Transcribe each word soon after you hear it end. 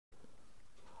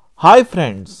Hi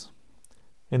friends,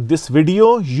 in this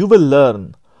video you will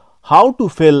learn how to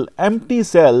fill empty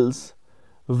cells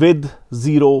with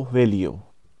zero value.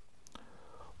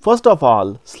 First of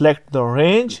all, select the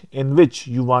range in which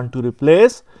you want to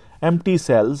replace empty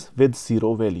cells with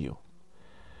zero value.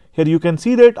 Here you can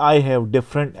see that I have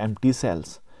different empty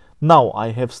cells. Now I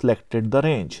have selected the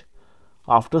range.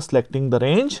 After selecting the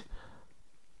range,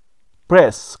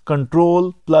 press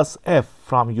Ctrl plus F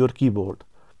from your keyboard.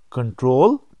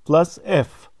 Ctrl plus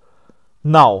F.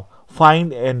 Now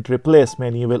find and replace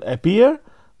menu will appear.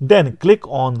 Then click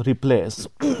on replace.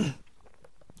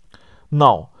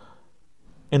 Now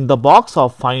in the box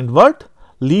of find what,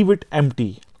 leave it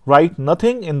empty. Write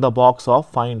nothing in the box of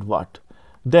find what.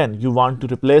 Then you want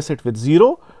to replace it with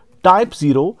 0. Type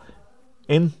 0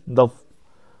 in the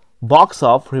box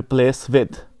of replace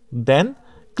with. Then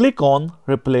click on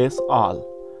replace all.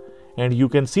 And you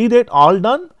can see that all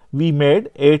done. We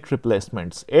made 8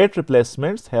 replacements. 8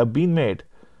 replacements have been made.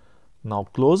 Now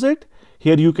close it.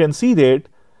 Here you can see that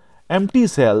empty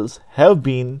cells have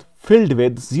been filled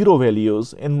with zero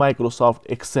values in Microsoft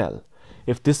Excel.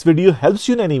 If this video helps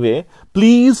you in any way,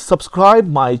 please subscribe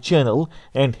my channel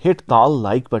and hit the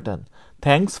like button.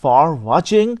 Thanks for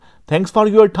watching. Thanks for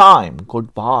your time.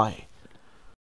 Goodbye.